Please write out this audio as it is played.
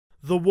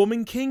The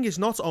Woman King is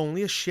not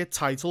only a shit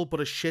title but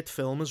a shit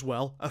film as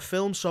well. A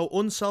film so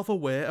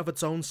unself-aware of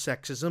its own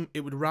sexism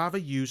it would rather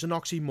use an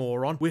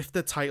oxymoron with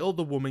the title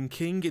The Woman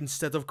King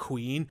instead of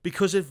Queen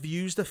because it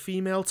views the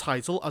female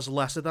title as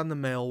lesser than the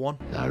male one.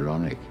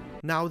 Ironic.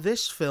 Now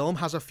this film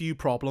has a few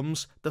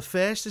problems. The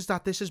first is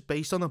that this is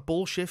based on a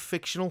bullshit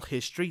fictional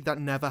history that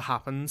never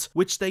happened,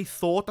 which they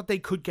thought that they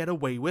could get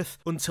away with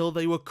until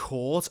they were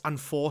caught and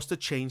forced to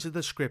change the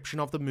description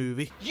of the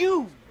movie.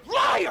 You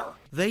liar!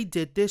 They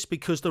did this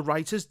because the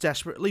writers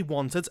desperately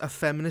wanted a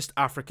feminist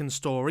African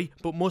story,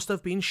 but must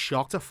have been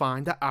shocked to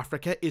find that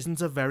Africa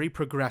isn't a very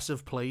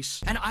progressive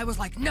place. And I was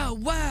like, no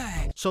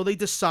way! So they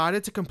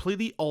decided to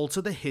completely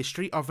alter the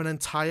history of an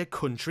entire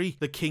country,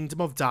 the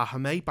Kingdom of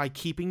Dahomey, by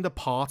keeping the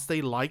parts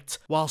they liked,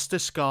 whilst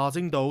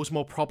discarding those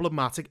more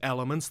problematic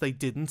elements they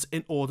didn't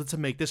in order to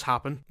make this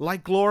happen.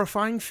 Like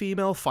glorifying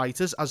female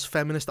fighters as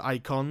feminist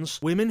icons,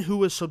 women who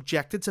were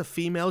subjected to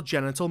female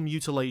genital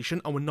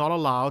mutilation and were not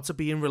allowed to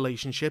be in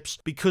relationships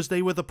because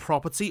they were the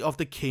property of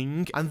the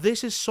king, and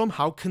this is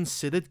somehow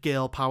considered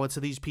girl power to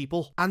these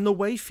people. And the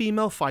way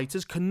female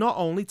fighters can not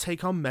only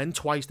take on men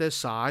twice their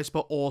size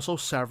but also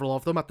several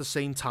of them at the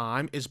same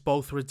time is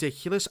both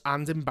ridiculous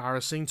and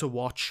embarrassing to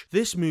watch.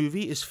 This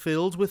movie is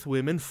filled with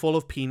women full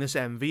of penis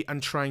envy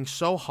and trying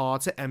so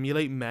hard to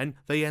emulate men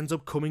they end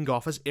up coming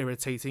off as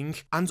irritating,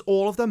 and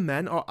all of the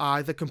men are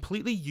either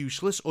completely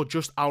useless or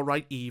just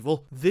outright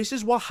evil. This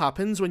is what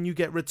happens when you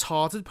get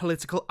retarded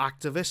political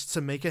activists to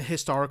make a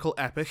historical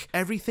epic.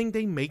 Everything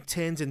they make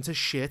turns into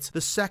shit. The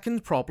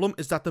second problem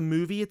is that the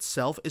movie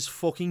itself is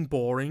fucking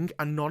boring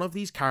and none of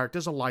these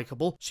characters are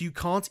likable, so you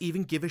can't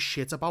even give a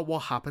shit about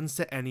what happens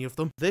to any of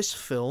them. This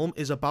film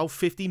is about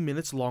 50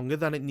 minutes longer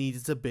than it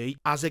needed to be,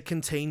 as it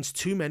contains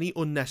too many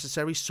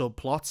unnecessary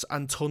subplots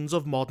and tons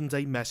of modern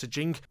day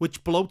messaging,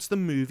 which bloats the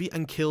movie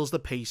and kills the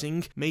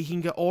pacing,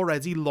 making an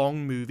already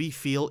long movie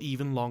feel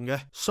even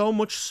longer. So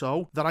much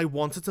so that I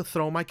wanted to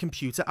throw my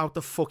computer out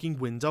the fucking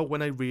window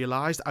when I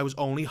realised I was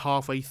only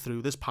halfway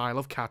through this pile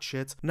of cat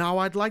shit. Now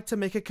I'd like to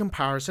make a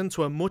comparison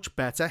to a much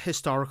better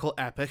historical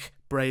epic,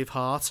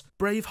 Braveheart.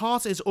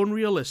 Braveheart is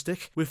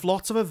unrealistic, with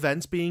lots of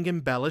events being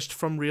embellished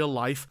from real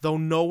life, though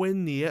nowhere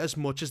near as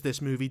much as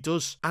this movie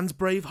does. And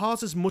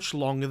Braveheart is much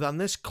longer than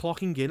this,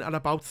 clocking in at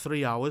about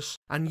 3 hours.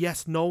 And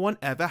yet no one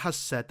ever has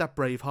said that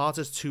Braveheart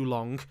is too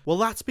long. Well,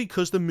 that's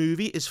because the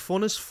movie is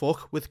fun as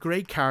fuck, with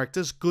great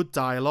characters, good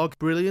dialogue,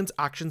 brilliant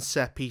action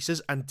set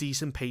pieces, and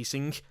decent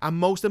pacing. And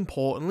most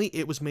importantly,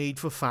 it was made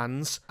for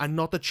fans, and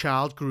not the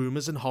child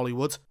groomers in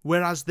Hollywood.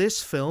 Whereas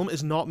this film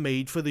is not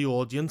made for the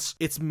audience,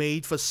 it's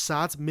made for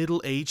sad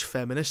middle-aged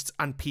feminists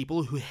and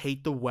people who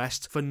hate the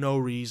West for no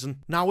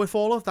reason. Now, with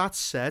all of that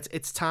said,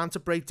 it's time to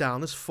break down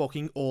this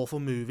fucking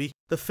awful movie.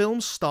 The film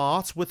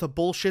starts with a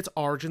bullshit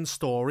origin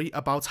story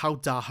about how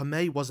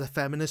Dahomey was a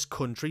feminist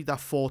country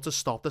that fought to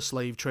stop the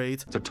slave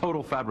trade. It's a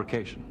total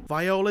fabrication.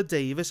 Viola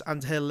Davis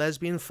and her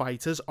lesbian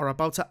fighters are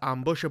about to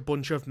ambush a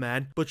bunch of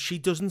men, but she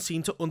doesn't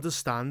seem to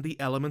understand the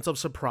element of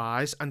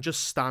surprise and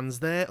just stands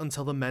there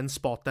until the men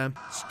spot them.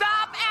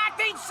 Stop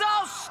acting so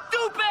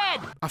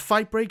stupid! A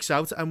fight breaks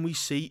out and we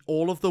see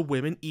all of the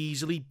women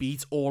easily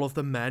beat all of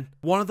the men.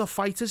 One of the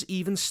fighters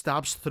even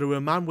stabs through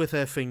a man with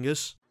her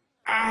fingers.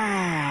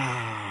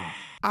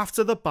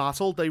 After the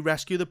battle, they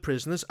rescue the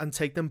prisoners and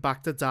take them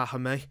back to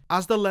Dahomey.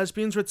 As the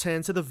lesbians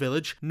return to the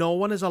village, no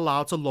one is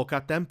allowed to look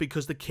at them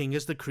because the king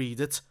has decreed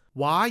it.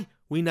 Why?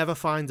 We never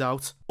find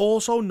out.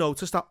 Also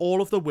notice that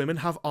all of the women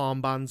have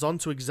armbands on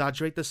to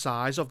exaggerate the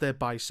size of their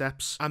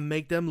biceps and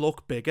make them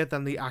look bigger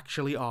than they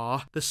actually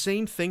are. The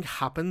same thing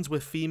happens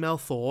with female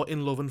Thor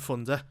in Love and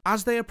Thunder.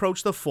 As they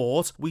approach the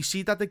fort, we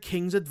see that the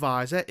king's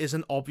advisor is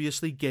an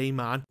obviously gay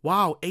man.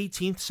 Wow,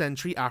 18th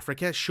century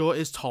Africa sure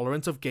is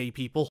tolerant of gay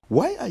people.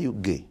 Why are you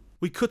gay?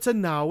 We cut to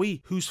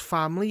Naui, whose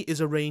family is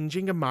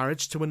arranging a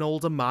marriage to an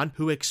older man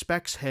who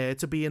expects her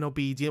to be an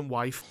obedient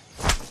wife.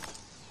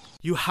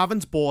 You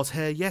haven't bought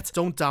her yet,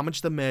 don't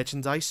damage the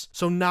merchandise.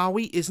 So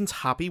Naui isn't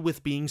happy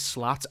with being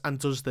slat and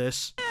does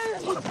this.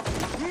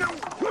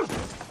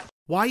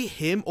 Why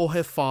him or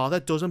her father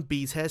doesn't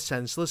beat her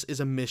senseless is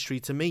a mystery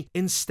to me.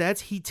 Instead,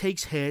 he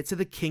takes her to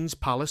the king's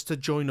palace to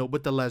join up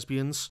with the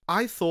lesbians.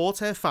 I thought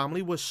her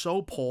family was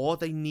so poor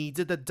they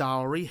needed the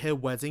dowry her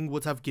wedding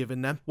would have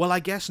given them. Well, I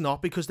guess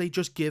not, because they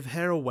just give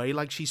her away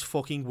like she's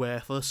fucking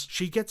worthless.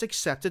 She gets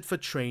accepted for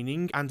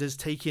training and is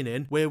taken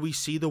in, where we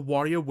see the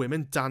warrior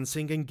women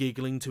dancing and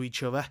giggling to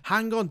each other.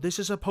 Hang on, this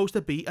is supposed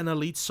to be an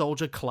elite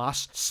soldier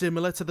class,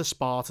 similar to the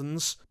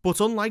Spartans. But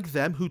unlike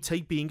them, who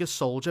take being a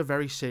soldier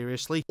very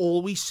seriously,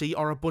 all we see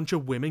are a bunch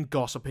of women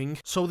gossiping.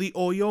 So the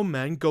Oyo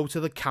men go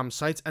to the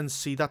campsite and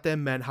see that their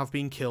men have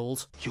been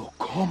killed. Your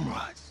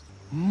comrades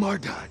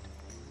murdered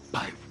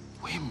by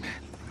women.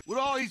 With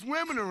all these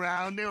women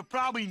around, they were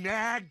probably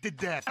nagged to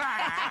death.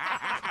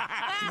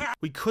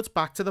 We cut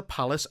back to the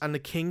palace and the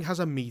king has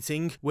a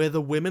meeting where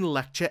the women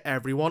lecture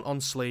everyone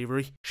on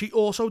slavery. She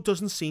also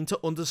doesn't seem to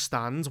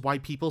understand why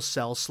people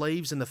sell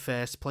slaves in the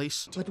first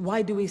place. But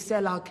why do we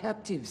sell our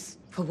captives?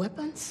 For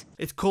weapons?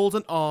 It's called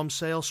an arms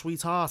sale,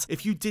 sweetheart.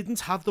 If you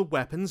didn't have the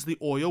weapons, the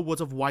oil would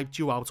have wiped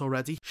you out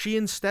already. She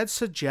instead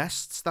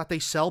suggests that they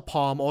sell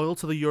palm oil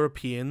to the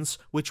Europeans,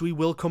 which we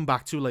will come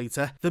back to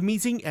later. The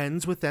meeting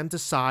ends with them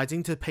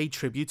deciding to pay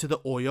tribute to the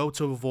Oyo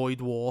to avoid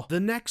war.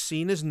 The next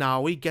scene is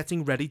Naui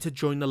getting ready to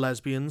join the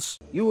lesbians.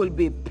 You will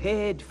be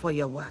paid for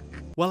your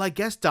work. Well, I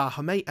guess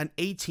Dahomey, an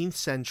 18th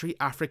century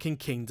African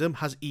kingdom,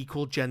 has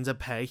equal gender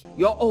pay.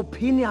 Your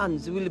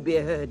opinions will be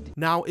heard.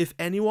 Now, if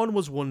anyone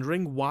was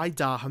wondering why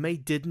Dahomey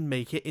didn't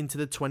make it into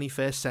the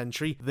 21st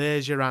century,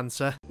 there's your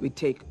answer. We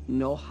take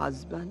no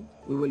husband,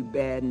 we will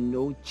bear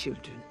no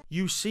children.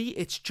 You see,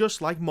 it's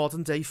just like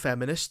modern day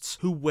feminists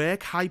who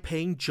work high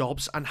paying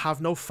jobs and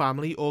have no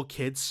family or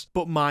kids,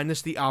 but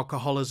minus the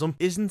alcoholism.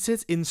 Isn't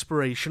it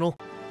inspirational?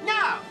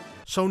 No!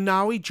 So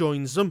now he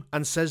joins them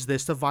and says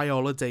this to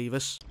Viola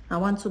Davis. I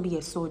want to be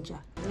a soldier.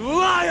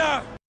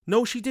 Liar!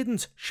 No, she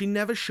didn't. She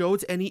never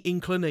showed any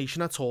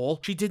inclination at all.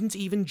 She didn't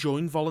even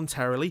join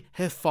voluntarily.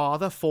 Her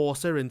father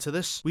forced her into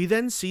this. We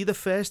then see the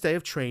first day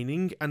of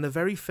training, and the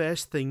very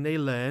first thing they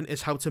learn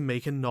is how to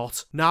make a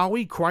knot.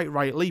 Naui quite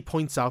rightly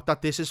points out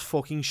that this is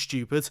fucking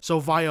stupid, so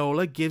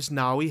Viola gives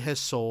Naui her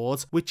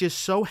sword, which is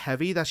so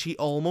heavy that she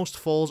almost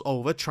falls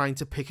over trying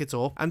to pick it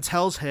up, and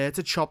tells her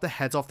to chop the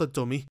head off the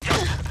dummy.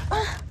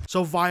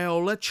 So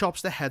Viola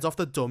chops the head off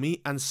the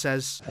dummy and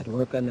says, I'd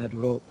work on that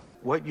rope.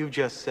 What you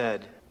just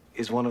said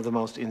is one of the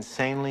most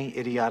insanely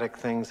idiotic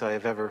things I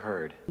have ever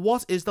heard.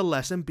 What is the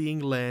lesson being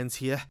learned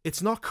here?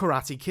 It's not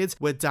Karate Kid,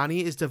 where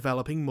Danny is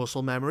developing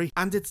muscle memory,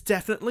 and it's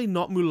definitely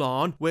not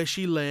Mulan, where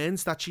she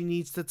learns that she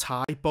needs to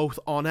tie both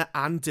honor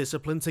and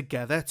discipline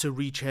together to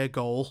reach her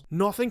goal.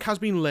 Nothing has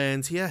been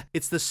learned here.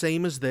 It's the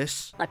same as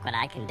this. Look what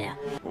I can do.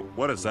 Well,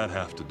 what does that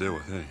have to do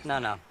with it?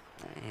 No.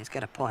 He's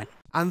got a point.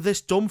 And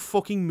this dumb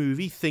fucking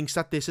movie thinks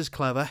that this is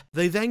clever.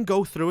 They then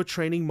go through a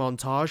training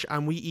montage,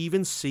 and we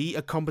even see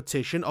a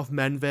competition of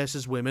men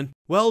versus women.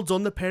 Well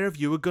done, the pair of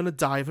you are gonna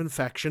die of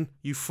infection,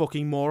 you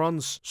fucking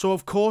morons. So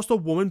of course the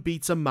woman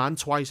beats a man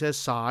twice her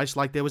size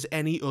like there was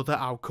any other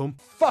outcome.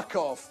 Fuck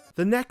off!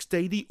 The next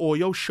day the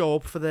Oyo show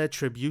up for their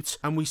tribute,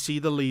 and we see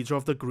the leader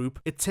of the group.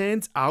 It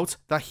turns out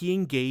that he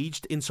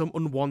engaged in some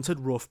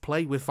unwanted rough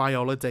play with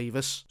Viola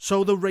Davis.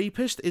 So the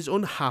rapist is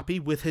unhappy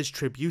with his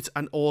tribute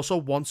and also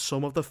wants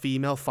some of the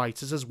female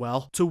fighters as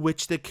well, to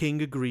which the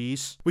king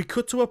agrees. We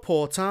cut to a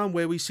port town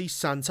where we see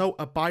Santo,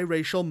 a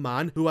biracial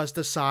man who has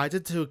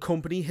decided to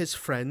accompany his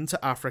friend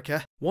to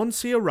Africa.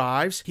 Once he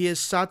arrives, he is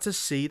sad to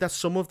see that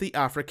some of the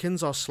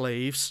Africans are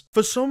slaves.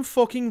 For some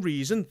fucking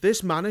reason,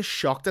 this man is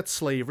shocked at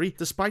slavery,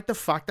 despite the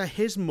fact that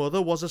his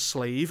mother was a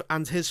slave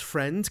and his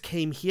friend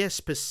came here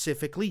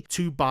specifically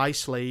to buy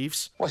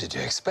slaves. What did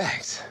you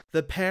expect?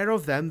 The pair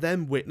of them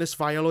then witness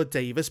Viola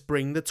Davis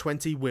bring the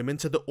 20 women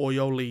to the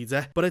Oyo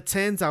leader, but it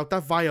turns out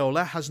that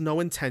Viola has no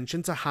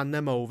intention to hand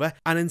them over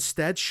and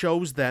instead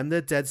shows them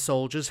their dead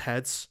soldiers'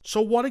 heads.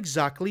 So what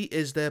exactly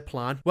is their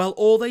plan? Well,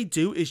 all they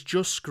do is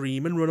just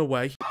scream and run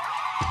away.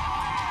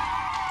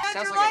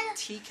 Sounds like a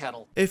tea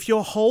kettle. If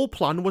your whole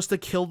plan was to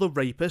kill the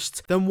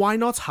rapist, then why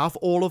not have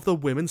all of the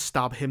women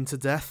stab him to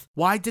death?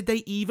 Why did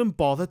they even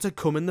bother to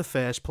come in the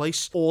first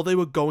place? All they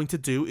were going to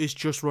do is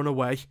just run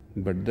away.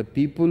 But the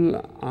people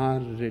are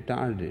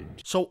retarded.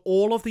 So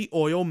all of the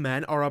Oyo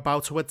men are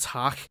about to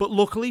attack, but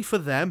luckily for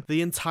them,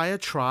 the entire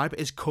tribe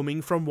is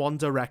coming from one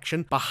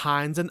direction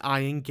behind an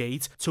iron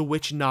gate, to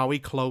which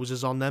Naui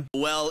closes on them.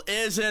 Well,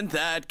 isn't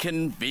that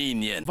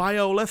convenient?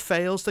 Viola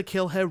fails to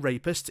kill her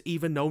rapist,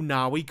 even though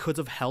Naui could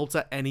have helped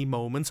at any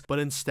moment, but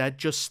instead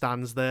just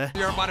stands there.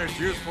 You're about as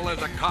useful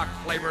as a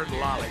cock-flavored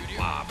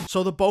lollipop.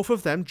 So the both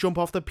of them jump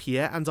off the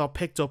pier and are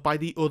picked up by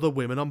the other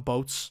women on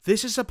boats.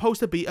 This is supposed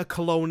to be a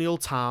colonial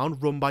town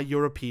run by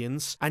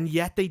Europeans, and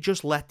yet they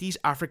just let these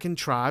African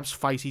tribes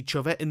fight each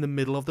other in the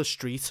middle of the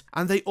street,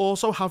 and they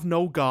also have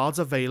no guards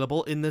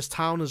available in this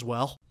town as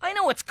well. I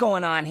know what's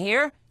going on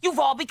here. You've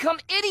all become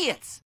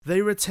idiots. They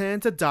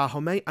return to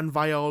Dahomey, and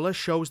Viola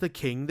shows the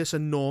king this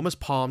enormous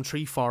palm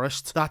tree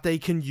forest that they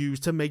can use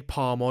to make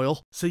palm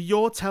oil. So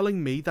you're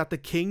telling me that the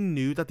king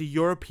knew that the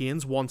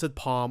Europeans wanted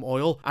palm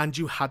oil, and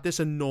you had this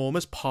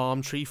enormous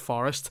palm tree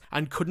forest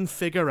and couldn't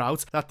figure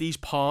out that these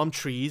palm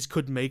trees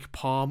could make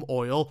palm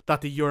oil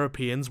that the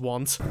Europeans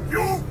want?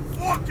 You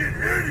fucking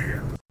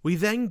idiot! We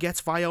then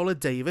get Viola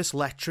Davis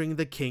lecturing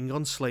the king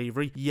on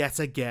slavery yet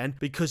again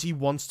because he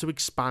wants to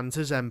expand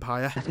his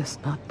empire. Let us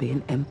not be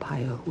an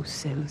empire who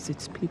sells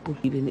its people.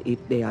 Even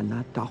if they are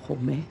not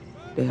Dahomey,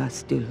 they are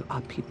still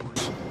our people.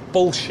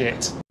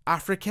 Bullshit.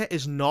 Africa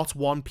is not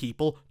one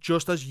people,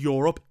 just as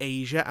Europe,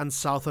 Asia, and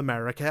South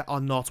America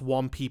are not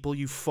one people,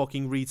 you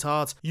fucking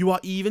retard. You are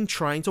even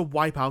trying to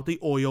wipe out the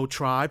Oyo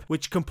tribe,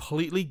 which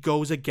completely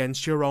goes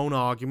against your own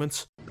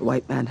argument. The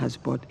white man has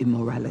brought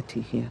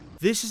immorality here.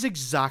 This is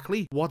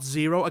exactly what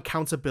zero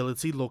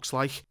accountability looks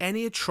like.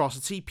 Any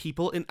atrocity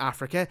people in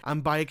Africa,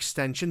 and by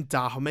extension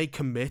Dahomey,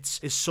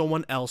 commits is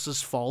someone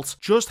else's fault.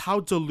 Just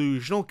how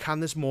delusional can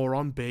this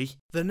moron be?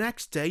 The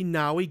next day,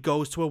 Naui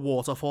goes to a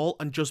waterfall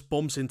and just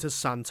bumps into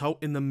Santo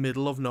in the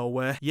middle of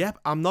nowhere. Yep,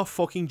 I'm not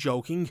fucking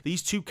joking.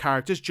 These two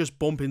characters just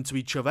bump into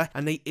each other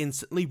and they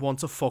instantly want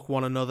to fuck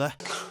one another.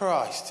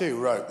 Christ, who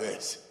wrote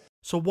this?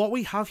 So what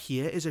we have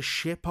here is a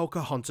shit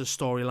Pocahontas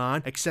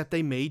storyline, except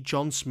they made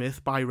John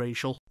Smith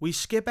biracial. We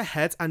skip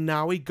ahead and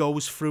Naui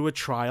goes through a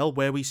trial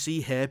where we see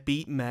her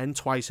beat men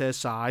twice her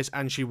size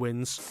and she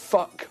wins.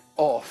 Fuck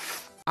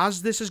off.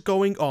 As this is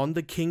going on,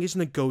 the king is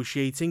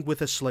negotiating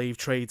with a slave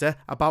trader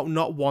about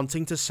not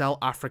wanting to sell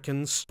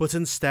Africans, but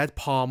instead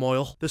palm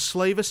oil. The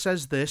slaver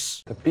says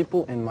this: "The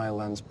people in my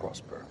lands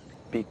prosper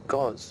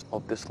because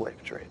of the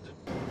slave trade."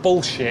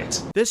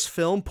 Bullshit. This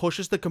film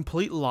pushes the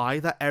complete lie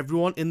that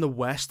everyone in the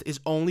West is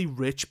only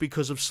rich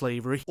because of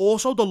slavery.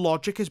 Also, the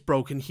logic is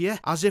broken here,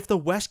 as if the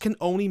West can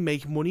only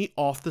make money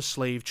off the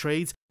slave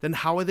trade, then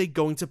how are they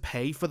going to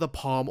pay for the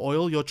palm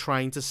oil you're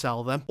trying to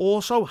sell them?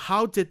 Also,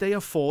 how did they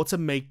afford to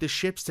make the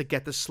ships to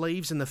get the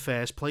slaves in the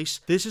first place?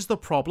 This is the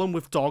problem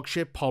with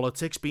dogshit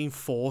politics being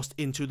forced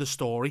into the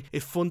story.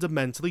 It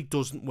fundamentally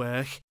doesn't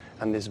work.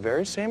 And this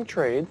very same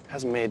trade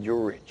has made you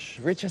rich.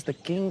 Rich as the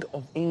King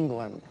of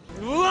England.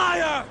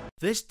 Liar!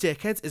 This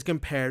dickhead is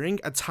comparing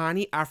a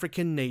tiny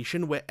African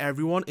nation where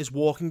everyone is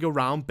walking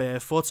around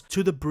barefoot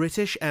to the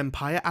British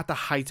Empire at the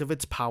height of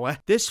its power.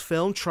 This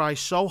film tries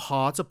so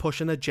hard to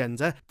push an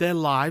agenda, their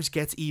lives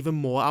get even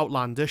more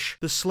outlandish.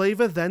 The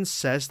slaver then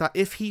says that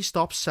if he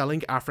stops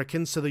selling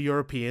Africans to the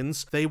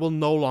Europeans, they will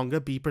no longer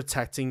be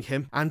protecting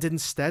him and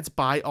instead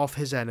buy off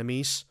his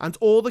enemies. And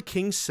all the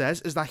king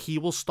says is that he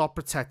will stop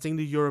protecting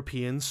the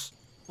Europeans.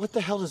 What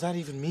the hell does that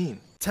even mean?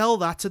 Tell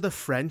that to the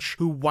French,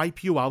 who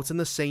wipe you out in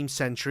the same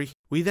century.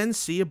 We then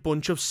see a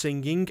bunch of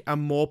singing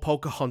and more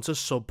Pocahontas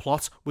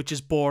subplot, which is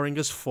boring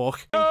as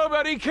fuck.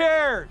 Nobody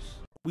cares!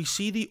 We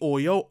see the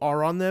Oyo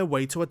are on their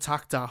way to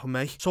attack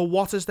Dahomey, so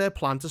what is their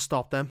plan to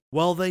stop them?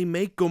 Well, they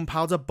make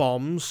gunpowder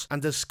bombs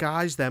and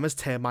disguise them as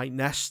termite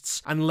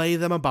nests and lay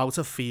them about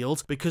a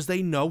field because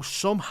they know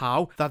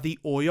somehow that the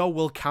Oyo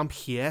will camp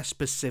here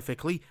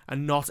specifically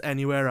and not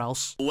anywhere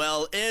else.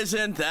 Well,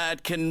 isn't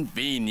that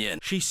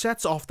convenient? She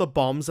sets off the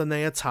bombs and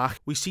they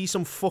attack. We see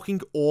some fucking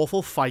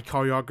awful fight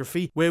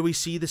choreography where we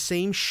see the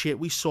same shit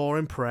we saw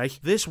in Prey.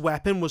 This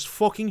weapon was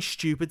fucking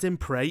stupid in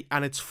Prey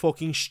and it's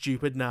fucking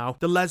stupid now.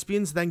 The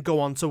lesbians then go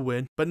on to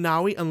win, but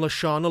Naui and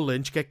Lashana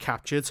Lynch get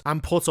captured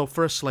and put up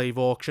for a slave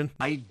auction.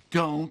 I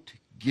don't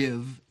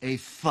give a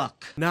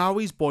fuck.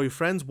 Naui's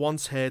boyfriend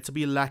wants her to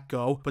be let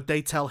go, but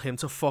they tell him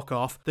to fuck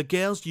off. The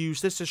girls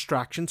use this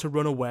distraction to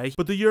run away,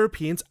 but the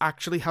Europeans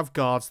actually have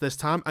guards this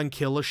time and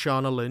kill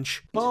Lashana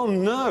Lynch. Oh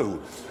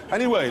no!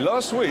 Anyway,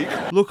 last week...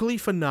 Luckily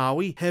for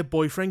Naui, her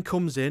boyfriend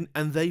comes in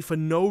and they for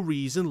no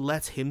reason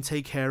let him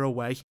take her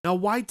away. Now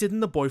why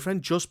didn't the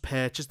boyfriend just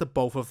purchase the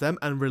both of them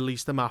and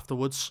release them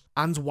afterwards?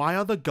 And why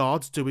are the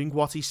guards doing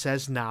what he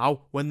says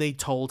now when they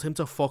told him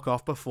to fuck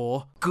off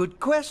before?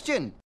 Good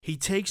question. He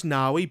takes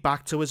Naui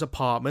back to his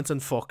apartment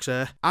and fucks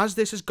her. As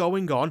this is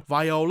going on,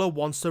 Viola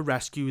wants to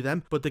rescue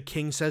them, but the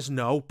king says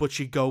no, but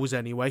she goes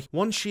anyway.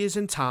 Once she is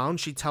in town,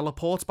 she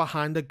teleports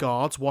behind the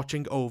guards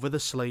watching over the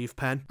slave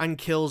pen and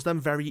kills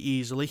them very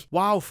easily.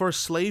 Wow, for a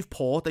slave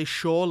port, they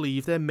sure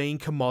leave their main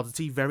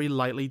commodity very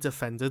lightly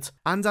defended.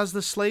 And as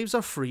the slaves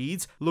are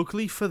freed,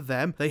 luckily for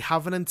them, they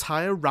have an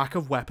entire rack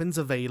of weapons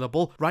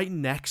available right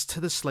next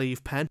to the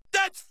slave pen.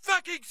 That's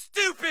fucking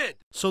stupid!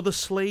 So the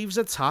slaves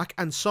attack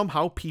and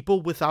somehow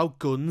people without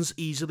guns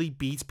easily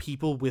beat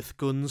people with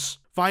guns.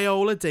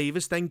 Viola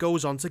Davis then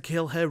goes on to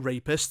kill her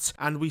rapists,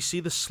 and we see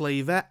the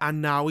slaver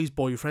and Naui's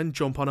boyfriend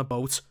jump on a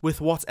boat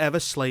with whatever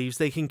slaves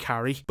they can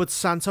carry. But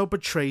Santo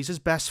betrays his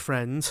best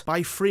friend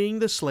by freeing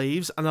the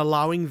slaves and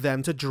allowing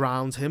them to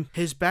drown him.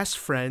 His best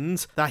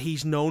friend that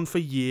he's known for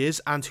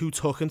years and who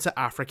took him to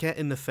Africa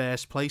in the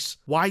first place.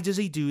 Why does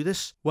he do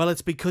this? Well,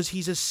 it's because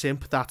he's a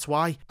simp, that's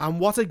why.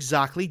 And what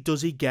exactly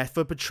does he get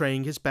for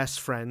betraying his best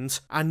friend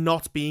and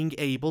not being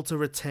able to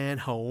return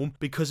home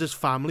because his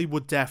family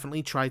would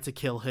definitely try to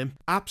kill him?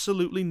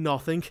 Absolutely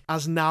nothing,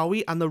 as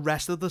Naui and the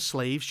rest of the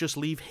slaves just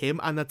leave him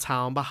and the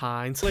town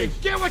behind.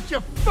 Get what you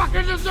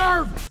fucking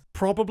deserve!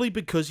 Probably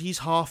because he's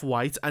half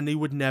white and they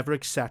would never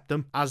accept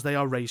them, as they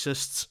are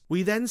racists.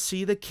 We then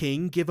see the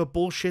king give a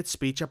bullshit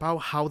speech about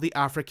how the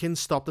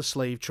Africans stopped the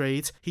slave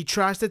trade. He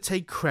tries to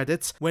take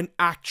credit when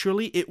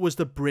actually it was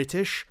the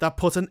British that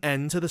put an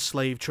end to the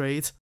slave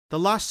trade. The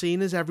last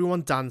scene is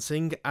everyone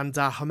dancing and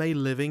Dahomey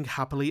living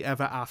happily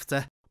ever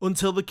after,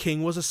 until the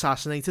king was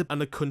assassinated and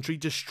the country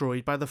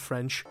destroyed by the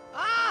French.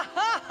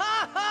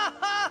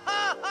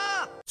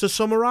 To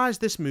summarise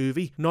this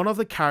movie, none of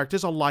the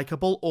characters are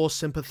likeable or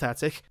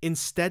sympathetic,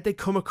 instead they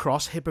come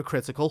across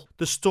hypocritical.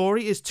 The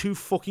story is too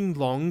fucking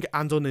long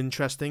and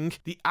uninteresting,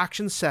 the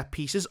action set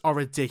pieces are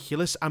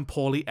ridiculous and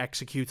poorly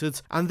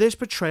executed, and this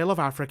portrayal of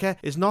Africa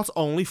is not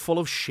only full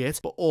of shit,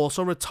 but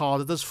also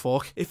retarded as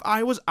fuck. If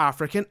I was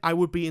African, I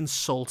would be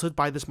insulted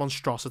by this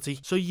monstrosity.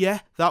 So yeah,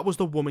 that was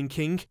The Woman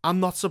King.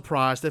 I'm not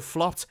surprised it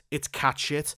flopped, it's cat shit.